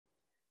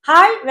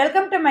Hi,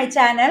 welcome to my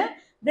channel.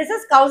 This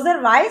is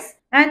Kauserwise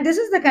and this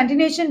is the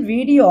continuation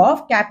video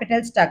of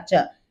capital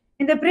structure.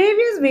 In the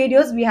previous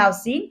videos, we have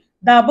seen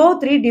the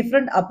above three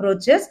different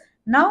approaches.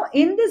 Now,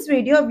 in this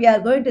video, we are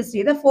going to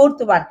see the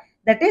fourth one,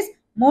 that is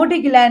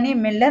Modigliani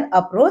Miller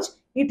approach.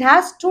 It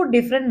has two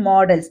different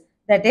models.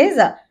 That is,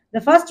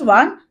 the first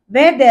one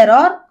where there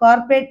are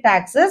corporate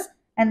taxes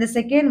and the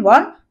second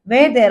one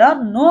where there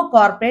are no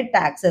corporate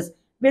taxes.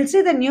 We'll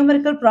see the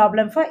numerical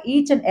problem for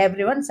each and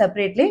every one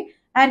separately,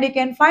 and you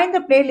can find the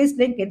playlist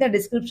link in the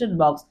description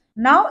box.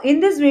 Now in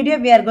this video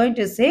we are going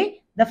to see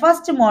the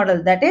first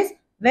model, that is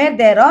where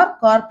there are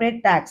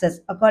corporate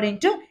taxes according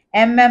to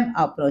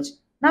approach.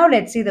 Now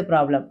let's see the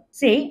problem.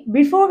 See,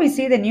 before we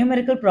see the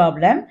numerical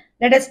problem,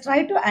 let us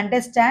try to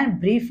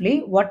understand briefly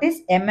what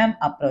is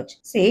approach.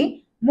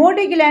 See,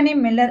 Modigliani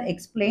Miller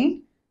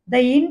explained the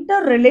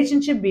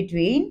interrelationship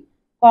between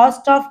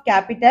cost of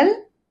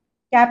capital,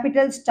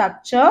 capital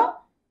structure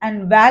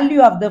and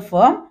value of the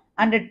firm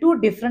under two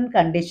different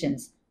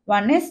conditions.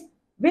 One is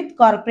with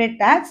corporate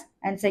tax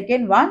and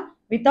second one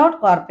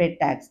without corporate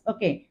tax.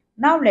 Okay.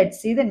 Now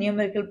let's see the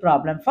numerical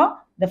problem for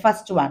the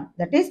first one,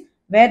 that is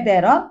where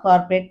there are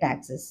corporate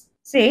taxes.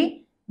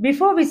 See,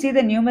 before we see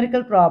the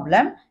numerical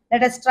problem,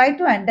 let us try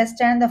to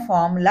understand the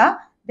formula,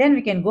 then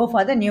we can go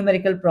for the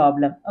numerical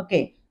problem.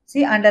 Okay.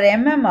 See, under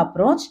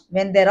approach,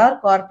 when there are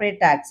corporate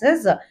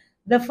taxes,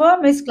 the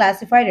firm is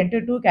classified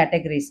into two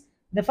categories.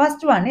 The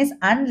first one is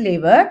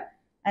unlevered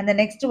and the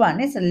next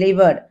one is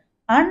levered.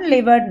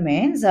 Unlevered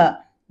means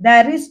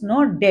there is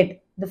no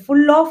debt, the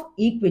full of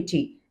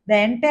equity. The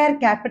entire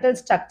capital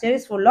structure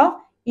is full of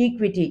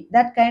equity.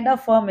 That kind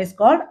of firm is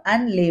called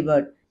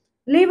unlevered.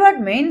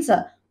 Levered means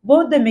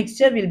both the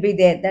mixture will be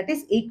there, that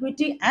is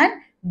equity and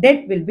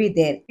debt will be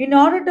there. In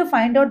order to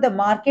find out the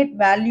market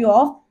value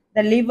of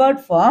the levered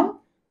firm,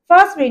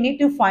 first we need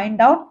to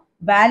find out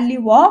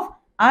value of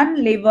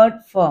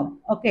unlevered firm.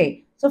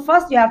 Okay. So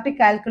first you have to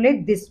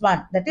calculate this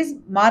one, that is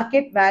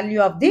market value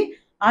of the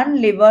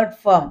unlevered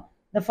firm.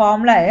 The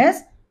formula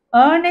is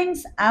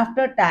earnings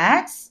after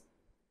tax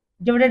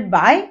divided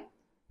by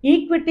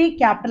equity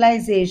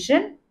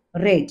capitalization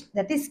rate,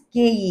 that is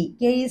KE.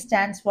 KE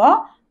stands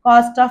for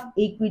cost of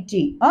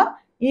equity or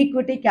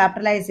equity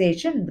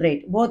capitalization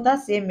rate. Both are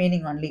same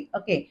meaning only.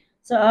 Okay.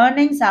 So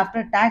earnings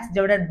after tax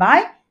divided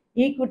by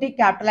equity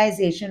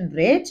capitalization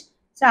rate.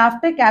 So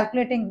after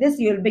calculating this,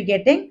 you will be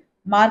getting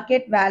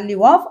market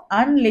value of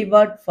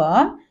unlevered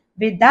firm.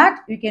 With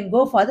that, you can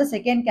go for the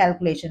second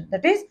calculation,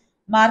 that is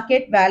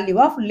market value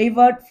of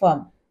levered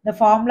firm. The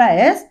formula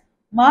is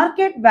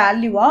market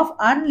value of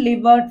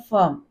unlevered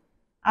firm.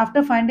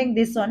 After finding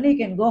this only, you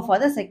can go for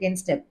the second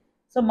step.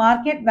 So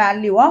market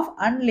value of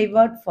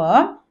unlevered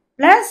firm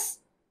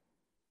plus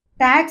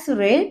tax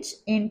rate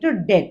into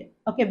debt.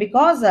 Okay,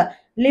 because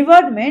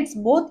levered means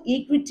both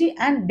equity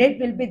and debt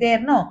will be there,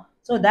 no?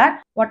 So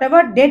that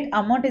whatever debt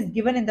amount is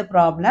given in the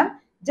problem,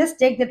 just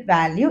take that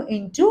value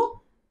into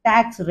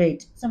tax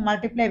rate. So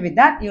multiply with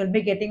that, you will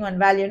be getting one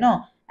value,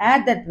 no?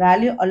 Add that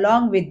value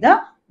along with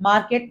the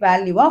market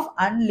value of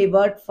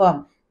unlevered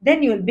firm.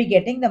 Then you will be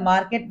getting the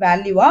market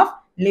value of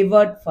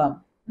levered firm.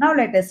 Now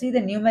let us see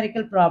the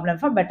numerical problem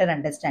for better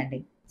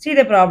understanding. See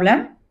the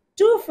problem.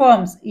 Two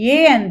firms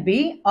A and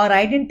B are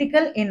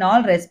identical in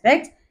all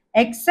respects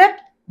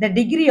except the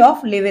degree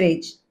of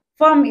leverage.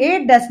 Firm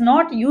A does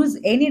not use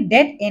any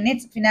debt in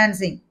its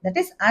financing, that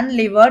is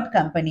unlevered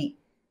company.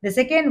 The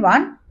second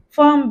one,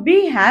 firm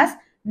B has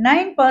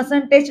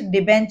 9%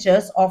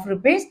 debentures of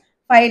rupees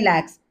 5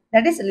 lakhs,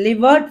 that is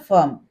levered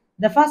firm.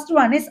 The first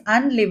one is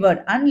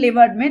unlevered.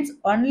 Unlevered means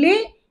only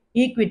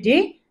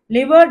equity.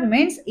 Levered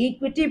means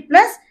equity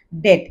plus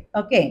debt.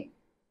 Okay.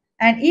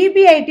 And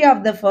EBIT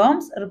of the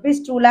firms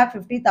rupees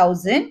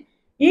 2,50,000.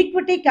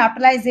 Equity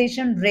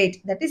capitalization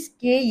rate, that is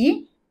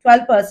KE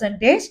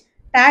 12%,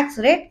 tax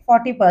rate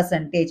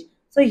 40%.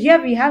 So here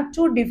we have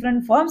two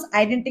different firms,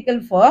 identical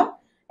firm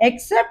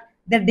except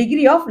the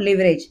degree of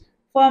leverage.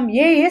 Firm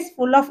A is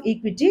full of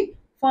equity.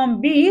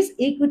 Firm B is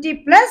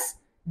equity plus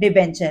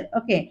debenture.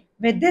 Okay.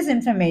 With this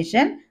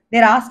information,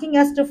 they're asking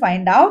us to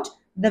find out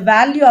the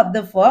value of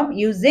the firm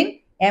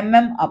using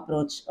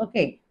approach.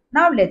 Okay.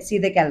 Now let's see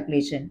the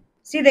calculation.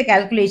 See the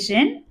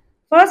calculation.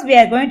 First, we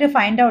are going to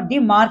find out the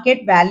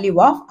market value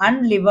of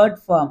unlevered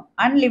firm.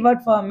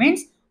 Unlevered firm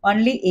means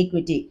only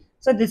equity.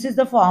 So this is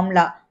the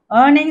formula.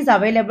 Earnings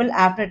available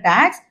after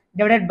tax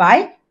divided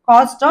by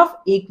cost of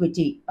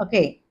equity.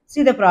 Okay.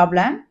 See the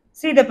problem.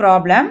 See the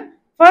problem.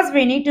 First,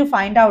 we need to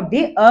find out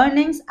the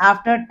earnings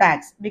after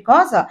tax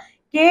because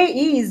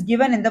KE is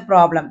given in the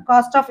problem.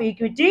 Cost of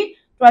equity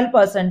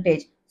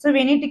 12%. So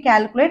we need to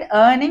calculate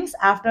earnings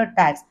after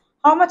tax.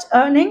 How much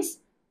earnings?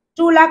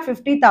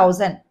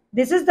 2,50,000.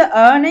 This is the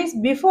earnings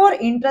before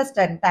interest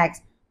and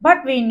tax.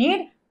 But we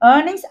need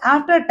earnings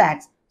after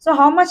tax. So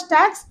how much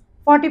tax?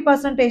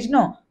 40%.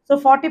 No. So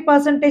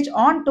 40%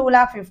 on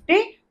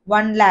 2,50,000,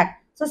 1 lakh.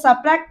 So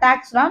subtract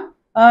tax from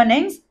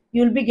earnings.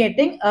 You will be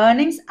getting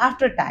earnings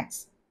after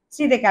tax.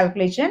 See the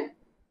calculation.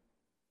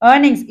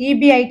 Earnings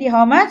EBIT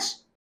how much?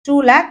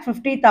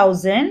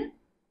 2,50,000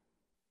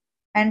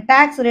 and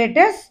tax rate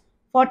is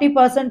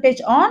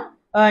 40% on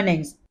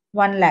earnings,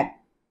 1 lakh.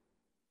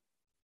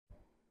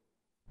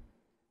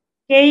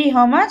 KE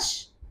how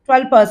much?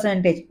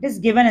 12%. It is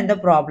given in the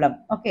problem.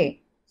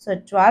 Okay. So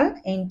 12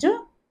 into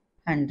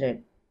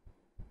 100.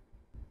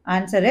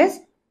 Answer is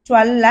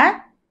 12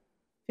 lakh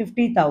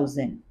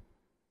 50,000.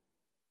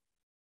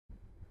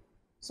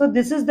 So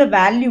this is the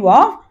value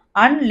of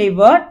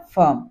unlevered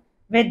firm.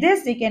 With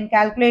this, we can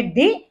calculate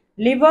the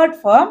levered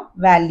firm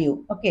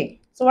value. Okay.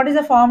 So what is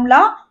the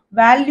formula?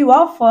 Value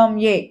of firm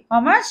A.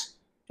 How much?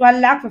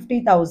 12 lakh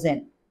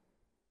 50,000.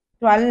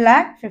 12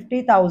 lakh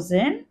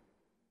 50,000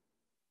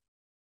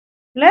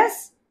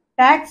 plus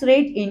tax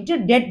rate into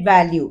debt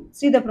value.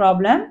 See the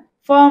problem?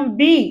 Firm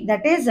B,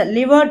 that is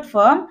levered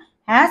firm,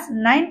 has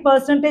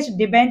 9%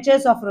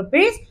 debentures of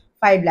rupees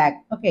 5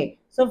 lakh. Okay.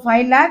 So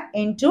 5 lakh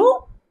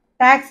into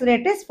tax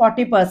rate is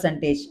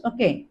 40%.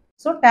 Okay.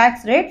 So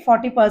tax rate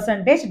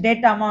 40%,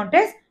 debt amount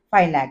is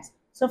 5 lakhs.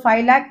 So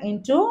 5 lakh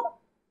into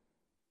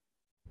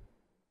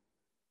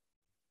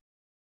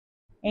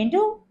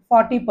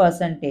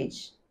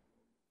 40%.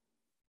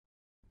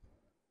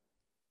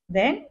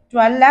 Then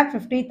 12 lakh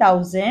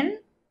 50,000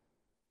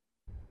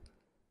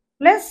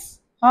 plus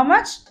how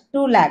much?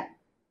 2 lakh.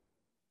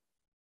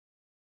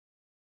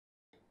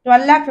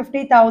 12 lakh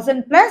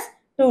 50,000 plus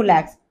 2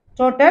 lakhs.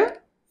 Total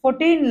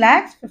 14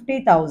 lakhs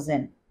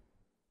 50,000.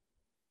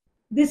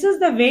 This is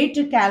the way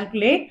to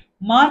calculate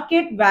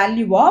market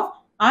value of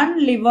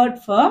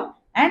unlevered firm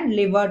and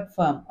levered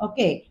firm.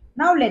 Okay.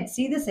 Now let's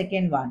see the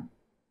second one.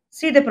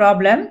 See the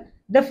problem.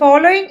 The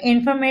following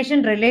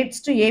information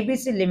relates to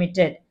ABC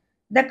Limited.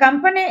 The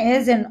company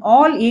is an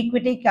all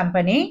equity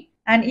company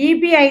and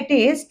EBIT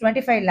is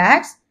 25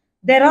 lakhs.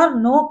 There are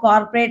no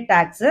corporate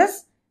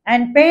taxes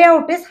and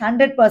payout is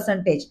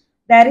 100%.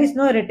 There is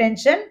no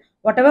retention.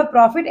 Whatever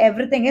profit,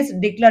 everything is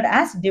declared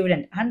as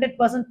dividend. 100%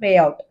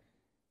 payout.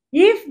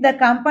 If the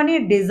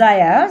company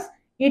desires,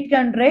 it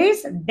can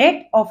raise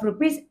debt of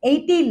rupees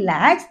 80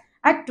 lakhs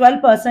at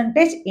 12%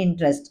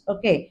 interest.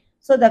 Okay.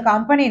 So the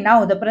company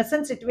now, the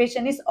present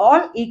situation is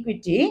all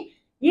equity.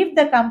 If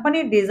the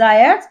company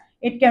desires,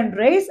 it can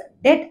raise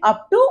debt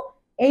up to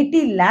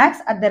 80 lakhs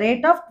at the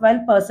rate of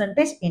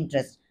 12%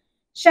 interest.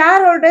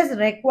 Shareholders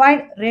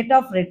required rate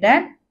of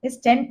return is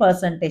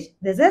 10%.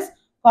 This is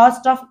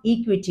cost of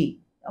equity.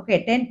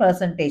 Okay,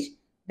 10%.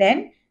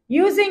 Then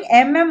using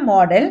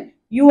model,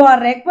 you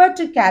are required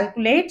to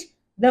calculate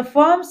the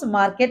firm's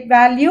market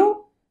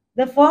value,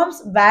 the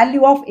firm's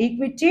value of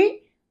equity,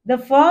 the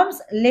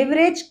firm's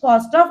leverage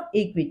cost of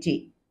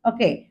equity.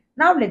 Okay,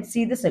 now let's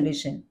see the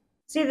solution.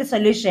 See the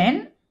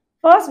solution.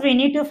 First, we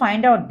need to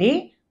find out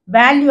the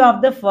value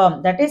of the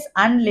firm, that is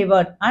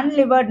unlevered.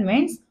 Unlevered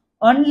means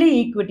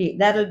only equity.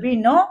 There will be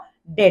no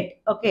debt.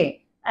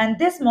 Okay, and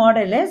this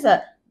model is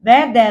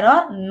where there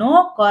are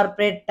no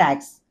corporate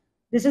tax.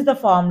 This is the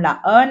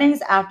formula.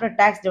 Earnings after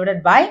tax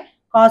divided by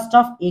cost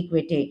of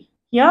equity.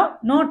 Here,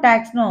 no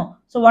tax, no.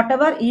 So,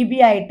 whatever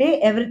EBIT,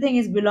 everything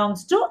is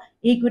belongs to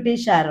equity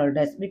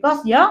shareholders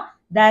because here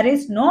there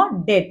is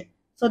no debt.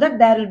 So that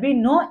there will be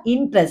no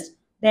interest.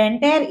 The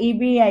entire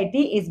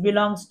EBIT is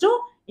belongs to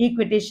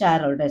equity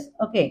shareholders.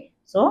 Okay.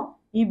 So,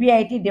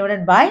 EBIT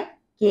divided by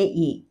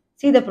KE.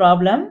 See the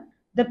problem.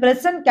 The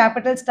present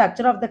capital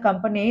structure of the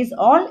company is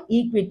all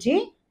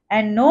equity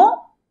and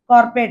no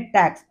corporate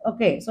tax.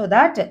 Okay. So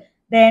that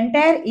the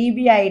entire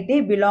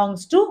EBIT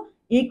belongs to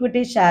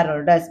equity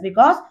shareholders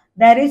because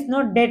there is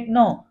no debt,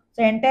 no.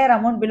 So entire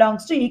amount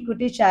belongs to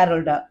equity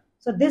shareholder.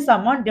 So this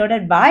amount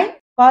divided by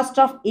cost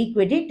of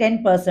equity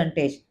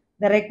 10%.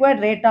 The required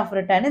rate of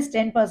return is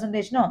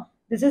 10%. No,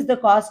 this is the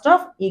cost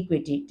of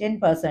equity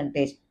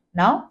 10%.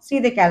 Now see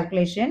the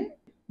calculation.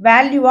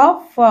 Value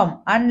of firm,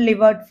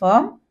 unlevered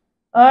firm,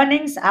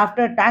 earnings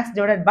after tax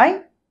divided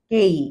by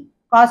KE,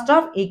 cost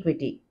of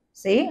equity.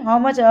 See how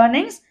much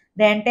earnings?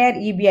 The entire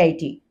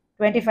EBIT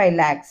 25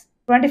 lakhs.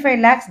 25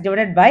 lakhs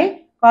divided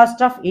by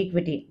cost of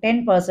equity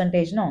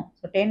 10%. No,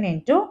 so 10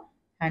 into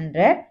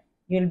 100,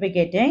 you will be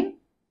getting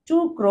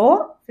 2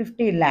 crore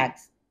 50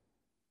 lakhs.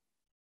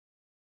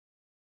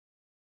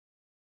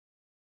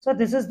 So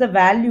this is the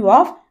value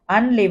of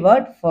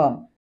unlevered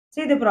firm.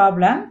 See the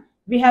problem.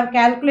 We have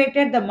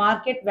calculated the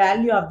market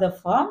value of the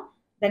firm.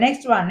 The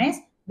next one is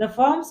the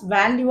firm's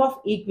value of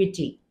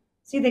equity.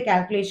 See the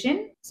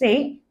calculation.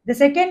 Say the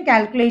second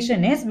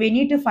calculation is we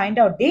need to find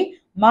out the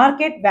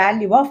market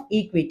value of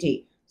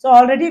equity. So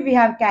already we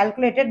have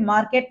calculated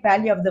market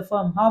value of the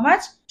firm. How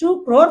much?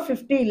 2 crore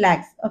 50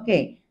 lakhs.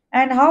 Okay.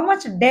 And how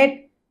much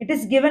debt? It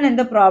is given in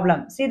the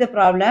problem. See the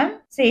problem.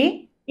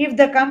 See, if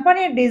the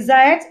company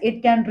desires,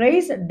 it can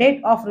raise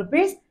debt of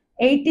rupees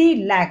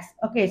 80 lakhs.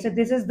 Okay. So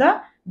this is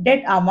the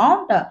debt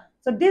amount.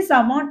 So this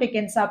amount you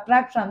can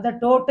subtract from the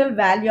total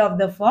value of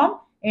the firm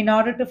in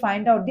order to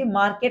find out the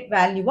market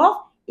value of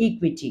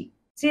equity.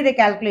 See the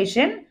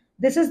calculation.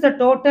 This is the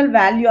total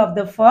value of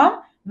the firm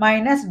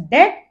minus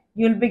debt.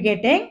 You will be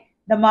getting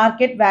the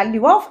market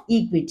value of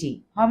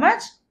equity. How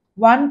much?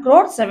 1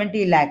 crore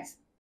 70 lakhs.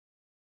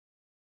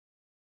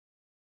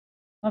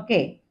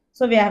 Okay.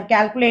 So we have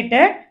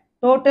calculated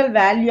total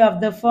value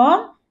of the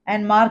firm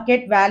and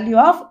market value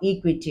of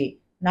equity.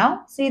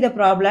 Now see the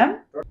problem.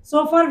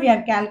 So far we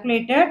have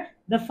calculated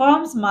the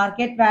firm's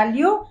market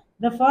value,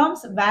 the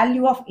firm's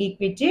value of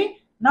equity.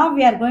 Now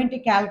we are going to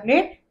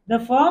calculate the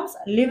firm's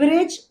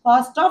leverage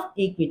cost of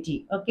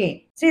equity.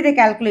 Okay, see the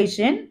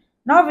calculation.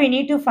 Now we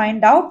need to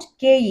find out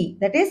KE,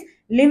 that is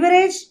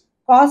leverage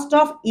cost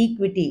of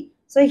equity.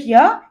 So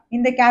here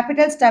in the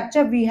capital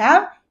structure we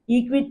have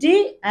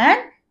equity and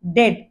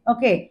debt.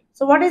 Okay,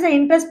 so what is the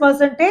interest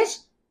percentage?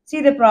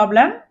 See the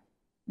problem.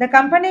 The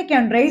company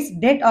can raise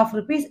debt of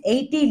rupees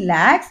 80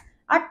 lakhs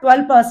at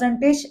 12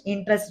 percentage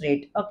interest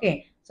rate.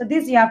 Okay, so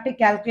this you have to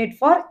calculate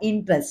for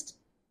interest.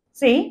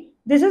 See,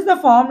 this is the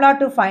formula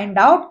to find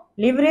out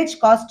leverage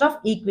cost of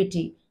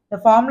equity. The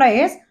formula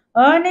is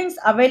earnings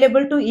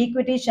available to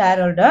equity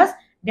shareholders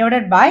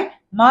divided by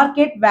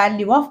market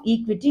value of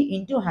equity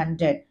into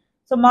 100.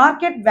 So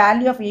market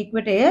value of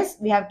equity is,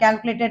 we have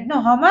calculated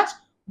now how much?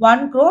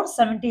 1 crore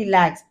 70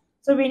 lakhs.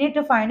 So we need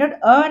to find out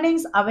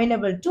earnings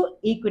available to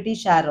equity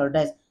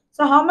shareholders.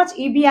 So how much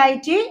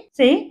EBIT?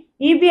 See,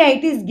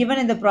 EBIT is given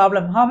in the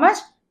problem. How much?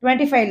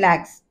 25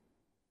 lakhs.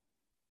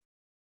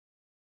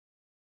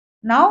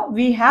 Now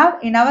we have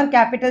in our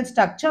capital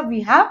structure, we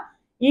have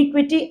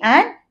equity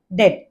and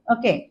debt.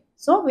 Okay,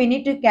 so we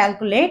need to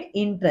calculate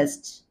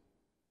interest.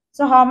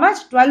 So how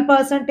much? 12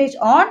 percentage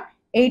on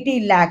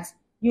 80 lakhs.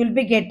 You will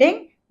be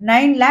getting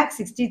 9 lakh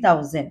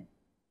 60,000.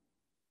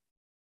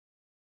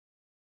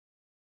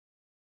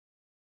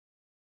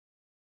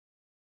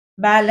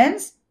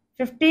 Balance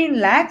 15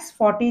 lakhs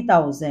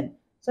 40,000.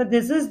 So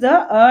this is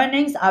the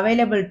earnings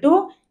available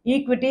to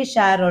equity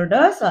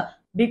shareholders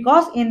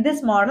because in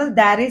this model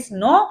there is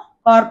no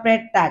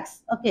corporate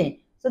tax.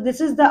 Okay, so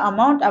this is the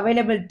amount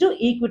available to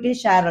equity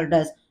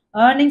shareholders.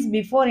 Earnings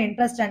before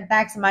interest and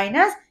tax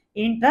minus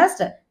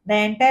interest, the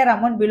entire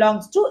amount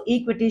belongs to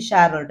equity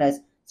shareholders.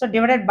 So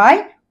divided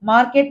by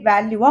market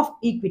value of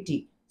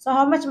equity. So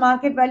how much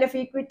market value of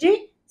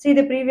equity? See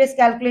the previous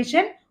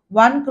calculation.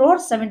 1 crore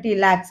 70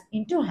 lakhs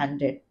into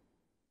 100.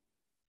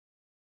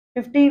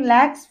 15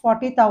 lakhs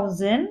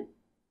 40,000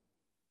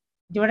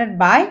 divided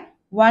by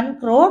 1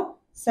 crore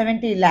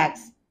 70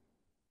 lakhs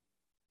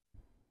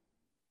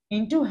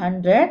into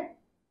 100.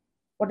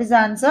 What is the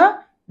answer?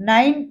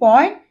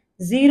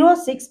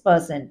 9.06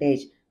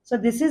 percentage. So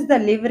this is the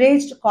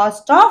leveraged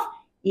cost of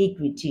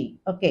equity.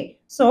 Okay.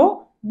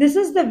 So this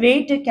is the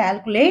way to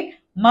calculate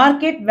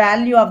market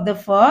value of the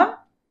firm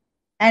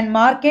and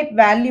market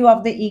value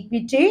of the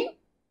equity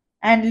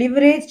and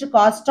leveraged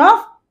cost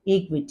of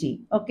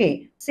equity.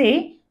 Okay.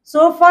 See,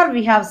 so far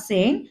we have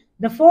seen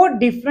the 4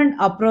 different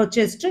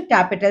approaches to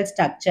capital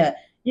structure.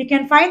 You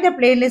can find the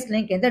playlist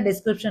link in the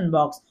description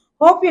box.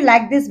 Hope you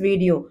like this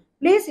video.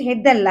 Please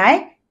hit the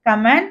like,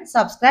 comment,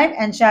 subscribe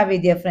and share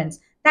with your friends.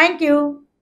 Thank you.